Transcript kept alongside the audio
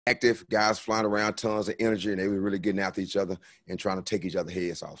active, guys flying around, tons of energy, and they were really getting after each other and trying to take each other's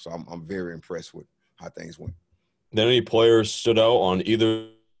heads off. So I'm very impressed with how things went. Then any players stood out on either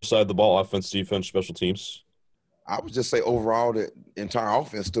side of the ball, offense, defense, special teams? I would just say overall the entire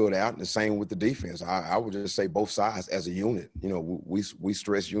offense stood out, and the same with the defense. I would just say both sides as a unit. You know, we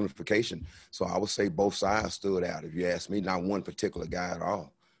stress unification, so I would say both sides stood out. If you ask me, not one particular guy at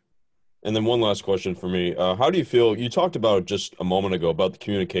all. And then one last question for me. How do you feel? You talked about just a moment ago about the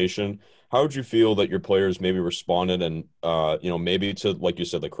communication. How would you feel that your players maybe responded and, maybe to, like you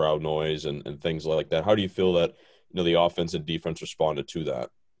said, the crowd noise and things like that? How do you feel that, the offense and defense responded to that?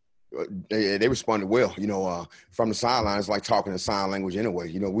 They responded well. From the sidelines, like talking in sign language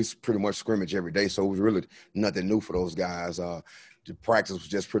anyway. We pretty much scrimmage every day, so it was really nothing new for those guys. The practice was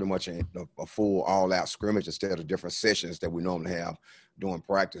just pretty much a full all-out scrimmage instead of different sessions that we normally have during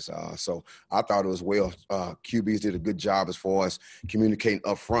practice. So I thought it was well. QBs did a good job as far as communicating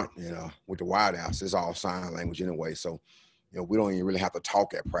up front, with the wideouts. It's all sign language anyway. So, we don't even really have to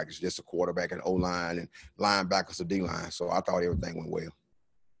talk at practice, just a quarterback and O-line and linebackers or D-line. So I thought everything went well.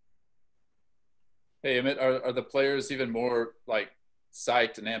 Hey, Emmett, are the players even more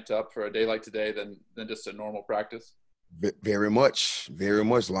psyched and amped up for a day like today than just a normal practice? Very much, very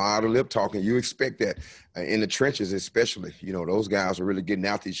much. A lot of lip talking. You expect that in the trenches, especially. Those guys are really getting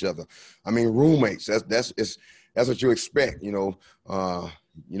out to each other. I mean, roommates. That's what you expect. You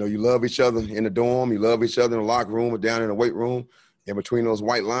love each other in the dorm. You love each other in the locker room or down in the weight room. And between those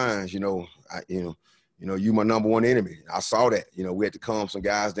white lines, you my number one enemy. I saw that. We had to calm some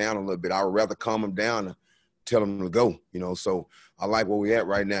guys down a little bit. I would rather calm them down than tell them to go. So I like where we're at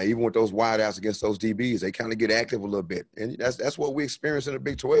right now. Even with those wideouts against those DBs, they kind of get active a little bit. And that's what we experience in the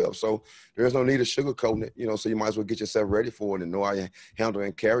Big 12. So there's no need of sugarcoating it, so you might as well get yourself ready for it and know how you handle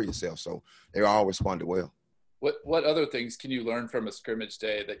and carry yourself. So they all responded well. What other things can you learn from a scrimmage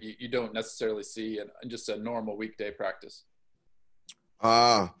day that you don't necessarily see in just a normal weekday practice? We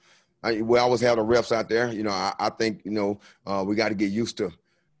always have the refs out there. I think, we got to get used to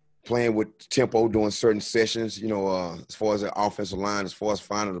playing with tempo during certain sessions, as far as the offensive line, as far as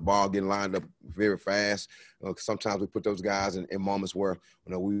finding the ball, getting lined up very fast. Sometimes we put those guys in moments where,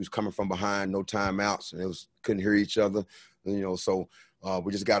 we was coming from behind, no timeouts, and couldn't hear each other. So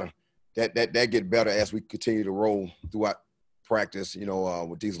we just got to that get better as we continue to roll throughout practice,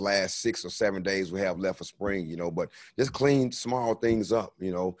 with these last 6 or 7 days we have left for spring, but just clean small things up,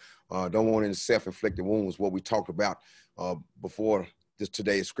 don't want any self-inflicted wounds, what we talked about before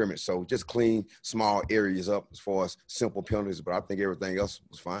today's scrimmage. So just clean small areas up as far as simple penalties, but I think everything else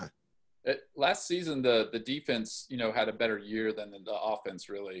was fine. Last season, the defense, had a better year than the offense,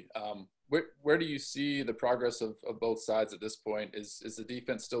 really. Where do you see the progress of both sides at this point? Is the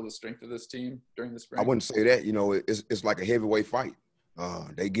defense still the strength of this team during the spring? I wouldn't say that. It's like a heavyweight fight.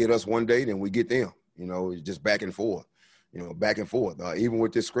 They get us one day, then we get them. It's just back and forth. Back and forth. Even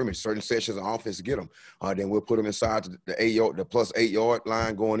with this scrimmage, certain sessions of offense get them. Then we'll put them inside the plus 8 yard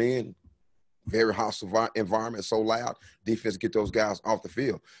line going in. Very hostile environment, so loud. Defense get those guys off the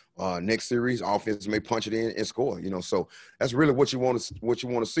field. Next series, offense may punch it in and score. So that's really what you want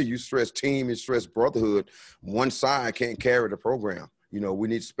to see. You stress team, you stress brotherhood. One side can't carry the program. We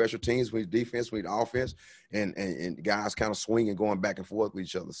need special teams, we need defense, we need offense, and guys kind of swinging, going back and forth with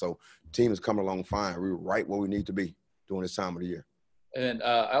each other. So the team is coming along fine. We're right where we need to be during this time of the year. And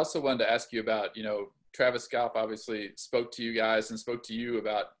I also wanted to ask you about, Travis Goff obviously spoke to you guys and spoke to you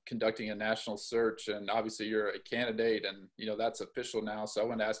about conducting a national search, and obviously you're a candidate and, that's official now. So I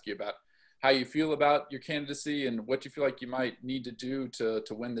want to ask you about how you feel about your candidacy and what you feel like you might need to do to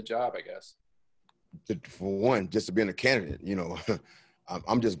win the job, I guess. For one, just to be a candidate,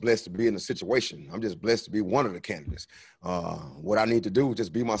 I'm just blessed to be in the situation. I'm just blessed to be one of the candidates. What I need to do is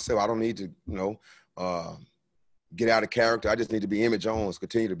just be myself. I don't need to, get out of character. I just need to be Emmett Jones,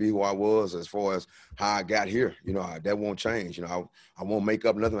 continue to be who I was as far as how I got here. That won't change. I won't make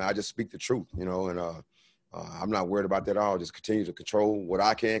up nothing. I just speak the truth, and I'm not worried about that at all. Just continue to control what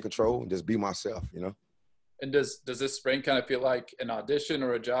I can control and just be myself, And does this spring kind of feel like an audition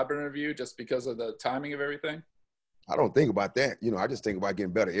or a job interview just because of the timing of everything? I don't think about that. I just think about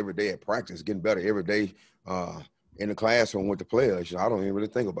getting better every day at practice, getting better every day in the classroom with the players. I don't even really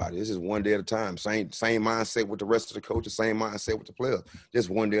think about it. This is one day at a time. Same mindset with the rest of the coaches, same mindset with the players. Just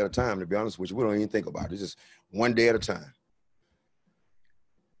one day at a time, to be honest with you. We don't even think about it. It's just one day at a time.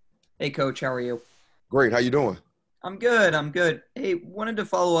 Hey, Coach, how are you? Great. How you doing? I'm good. Hey, wanted to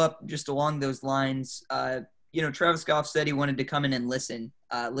follow up just along those lines. Travis Goff said he wanted to come in and listen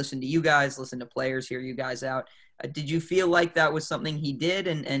to you guys, listen to players, hear you guys out. Did you feel like that was something he did?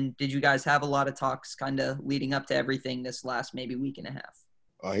 And did you guys have a lot of talks kind of leading up to everything this last maybe week and a half?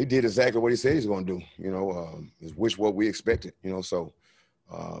 He did exactly what he said he's going to do. Which what we expected. So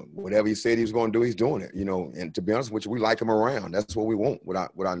whatever he said he was going to do, he's doing it. And to be honest with you, we like him around. That's what we want with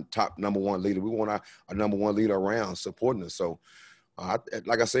our top number one leader. We want our number one leader around supporting us. So,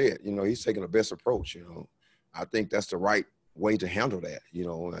 like I said, he's taking the best approach. I think that's the right way to handle that.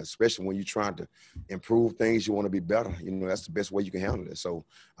 Especially when you're trying to improve things, you want to be better. That's the best way you can handle it. So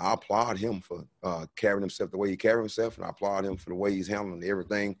I applaud him for carrying himself the way he carried himself, and I applaud him for the way he's handling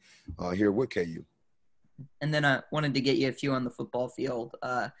everything here with KU. And then I wanted to get you a few on the football field.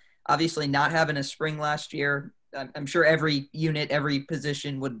 Obviously, not having a spring last year, I'm sure every unit, every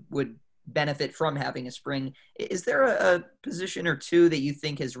position would benefit from having a spring. Is there a position or two that you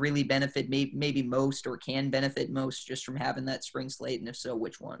think has really benefited maybe most or can benefit most just from having that spring slate? And if so,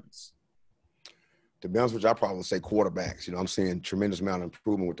 which ones? To be honest with you, I probably say quarterbacks. I'm seeing tremendous amount of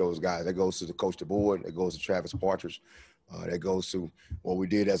improvement with those guys. That goes to the coach, the board. That goes to Travis Partridge. That goes to what we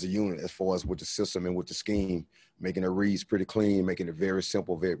did as a unit as far as with the system and with the scheme, making the reads pretty clean, making it very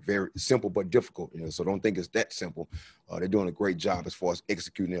simple, very, very simple but difficult. So don't think it's that simple. They're doing a great job as far as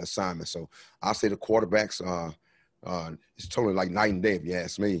executing their assignment. So I'll say the quarterbacks, it's totally like night and day if you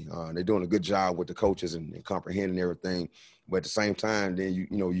ask me. They're doing a good job with the coaches and comprehending everything. But at the same time, then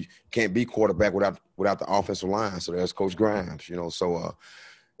you can't be quarterback without the offensive line. So there's Coach Grimes. So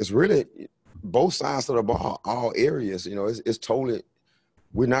it's really both sides of the ball, all areas. It's totally.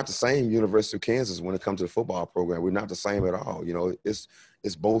 We're not the same University of Kansas when it comes to the football program. We're not the same at all. It's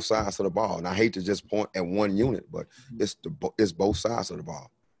both sides of the ball. And I hate to just point at one unit, but it's both sides of the ball.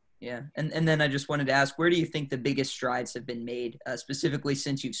 Yeah. And then I just wanted to ask, where do you think the biggest strides have been made, specifically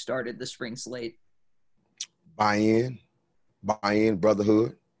since you've started the spring slate? Buy-in,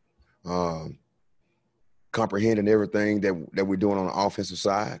 brotherhood, comprehending everything that we're doing on the offensive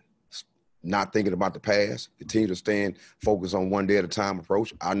side. Not thinking about the past, continue to stand focused on one day at a time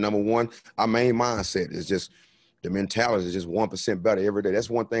approach. Our main mindset is just the mentality is just 1% better every day. That's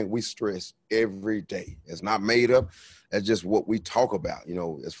one thing we stress every day. It's not made up. That's just what we talk about,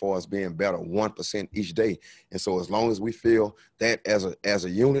 as far as being better 1% each day. And so as long as we feel that as a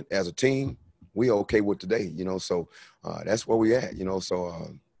unit, as a team, we okay with today, so that's where we at, so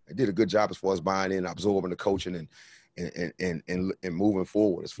I did a good job as far as buying in, absorbing the coaching and moving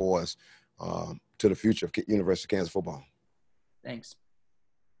forward as far as to the future of University of Kansas football. Thanks.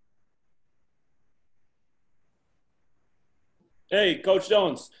 Hey, Coach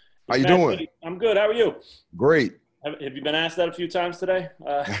Jones. How you doing? I'm good. How are you? Great. Have you been asked that a few times today?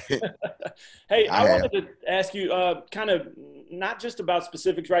 Hey, I wanted to ask you kind of not just about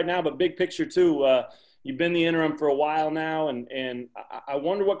specifics right now, but big picture too. You've been the interim for a while now, and I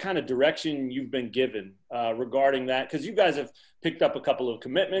wonder what kind of direction you've been given regarding that, because you guys have picked up a couple of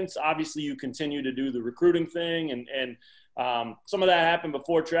commitments. Obviously, you continue to do the recruiting thing, and some of that happened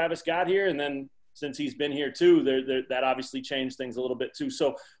before Travis got here, and then since he's been here too, that obviously changed things a little bit too.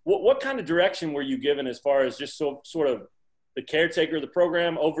 So what kind of direction were you given as far as just sort of the caretaker of the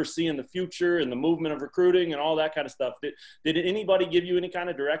program, overseeing the future and the movement of recruiting and all that kind of stuff? Did anybody give you any kind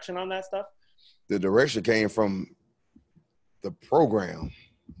of direction on that stuff? The direction came from the program,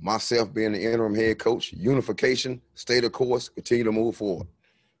 myself being the interim head coach, unification, stay the course, continue to move forward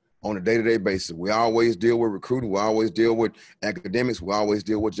on a day-to-day basis. We always deal with recruiting. We always deal with academics. We always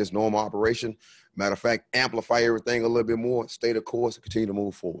deal with just normal operation. Matter of fact, amplify everything a little bit more, stay the course, continue to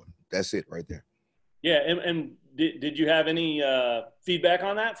move forward. That's it right there. Yeah, and did you have any feedback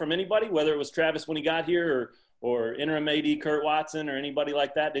on that from anybody, whether it was Travis when he got here or interim AD Kurt Watson or anybody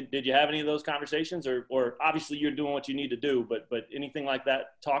like that? Did you have any of those conversations, or obviously you're doing what you need to do, but anything like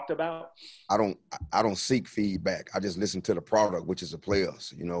that talked about? I don't seek feedback. I just listen to the product, which is the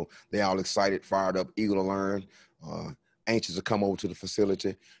players. They all excited, fired up, eager to learn, anxious to come over to the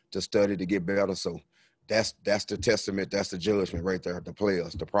facility to study, to get better. So that's the testament, that's the judgment right there, the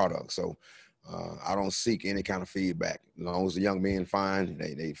players, the product. So I don't seek any kind of feedback. As long as the young men find,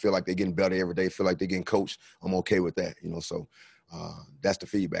 they feel like they're getting better every day, feel like they're getting coached, I'm okay with that, So that's the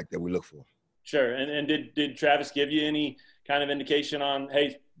feedback that we look for. Sure. And did Travis give you any kind of indication on,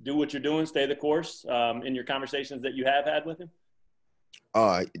 hey, do what you're doing, stay the course, in your conversations that you have had with him?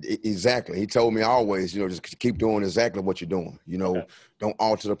 Exactly. He told me always, just keep doing exactly what you're doing. Okay. Don't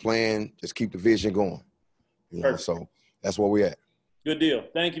alter the plan, just keep the vision going. So that's where we're at. Good deal.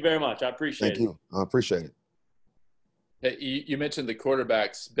 Thank you very much. I appreciate it. Thank you. I appreciate it. Hey, you mentioned the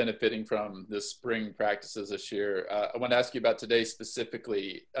quarterbacks benefiting from the spring practices this year. I want to ask you about today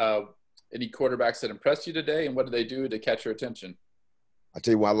specifically. Any quarterbacks that impressed you today, and what did they do to catch your attention? I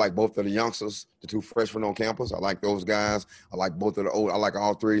tell you what, I like both of the youngsters, the two freshmen on campus. I like those guys. I like both of the old. I like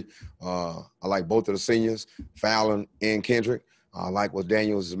all three. I like both of the seniors, Fallon and Kendrick. I like what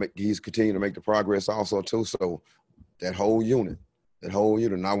Daniel's he's continuing to make the progress also too. So that whole unit,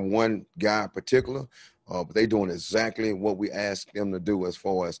 not one guy in particular, but they doing exactly what we asked them to do as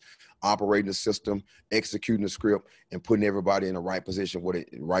far as operating the system, executing the script, and putting everybody in the right position where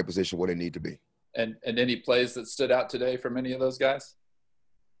they need to be. And any plays that stood out today from any of those guys?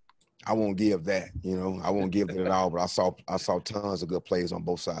 I won't give that, I won't give that at all. But I saw tons of good plays on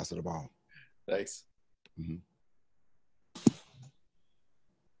both sides of the ball. Thanks. Mm-hmm.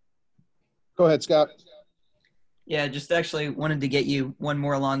 Go ahead, Scott. Yeah, just actually wanted to get you one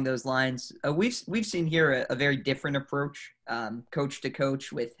more along those lines. We've seen here a very different approach, coach to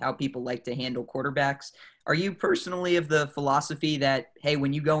coach, with how people like to handle quarterbacks. Are you personally of the philosophy that, hey,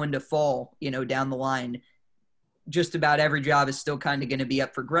 when you go into fall, down the line, just about every job is still kind of going to be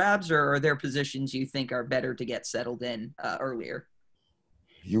up for grabs, or are there positions you think are better to get settled in earlier?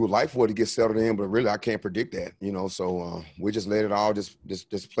 You would like for it to get settled in, but really I can't predict that, So we just let it all just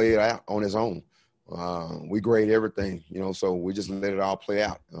play it out on its own. We grade everything, so we just let it all play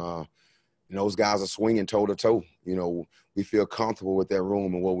out. Those guys are swinging toe to toe. We feel comfortable with that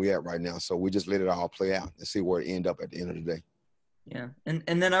room and where we're at right now. So we just let it all play out and see where it end up at the end of the day. Yeah.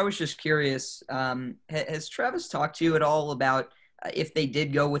 And then I was just curious, has Travis talked to you at all about if they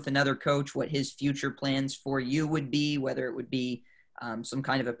did go with another coach, what his future plans for you would be, whether it would be some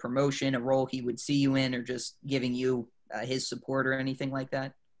kind of a promotion, a role he would see you in, or just giving you his support or anything like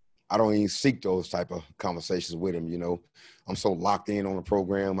that? I don't even seek those type of conversations with him. I'm so locked in on the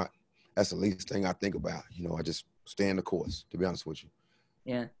program. That's the least thing I think about. I just stay in the course, to be honest with you.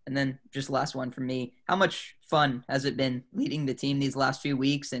 Yeah. And then just last one from me. How much fun has it been leading the team these last few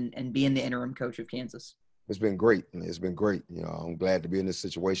weeks and being the interim coach of Kansas? It's been great. It's been great. I'm glad to be in this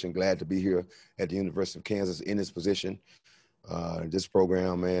situation, glad to be here at the University of Kansas in this position. This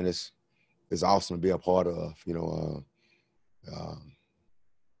program, man, it's awesome to be a part of.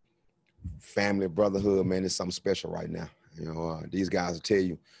 Family, brotherhood, man, it's something special right now. These guys will tell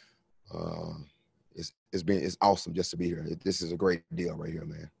you, it's awesome just to be here. This is a great deal right here,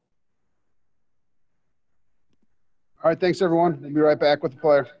 man. All right, thanks everyone. We'll be right back with the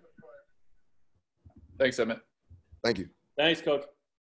player. Thanks, Emmett. Thank you. Thanks, Coach.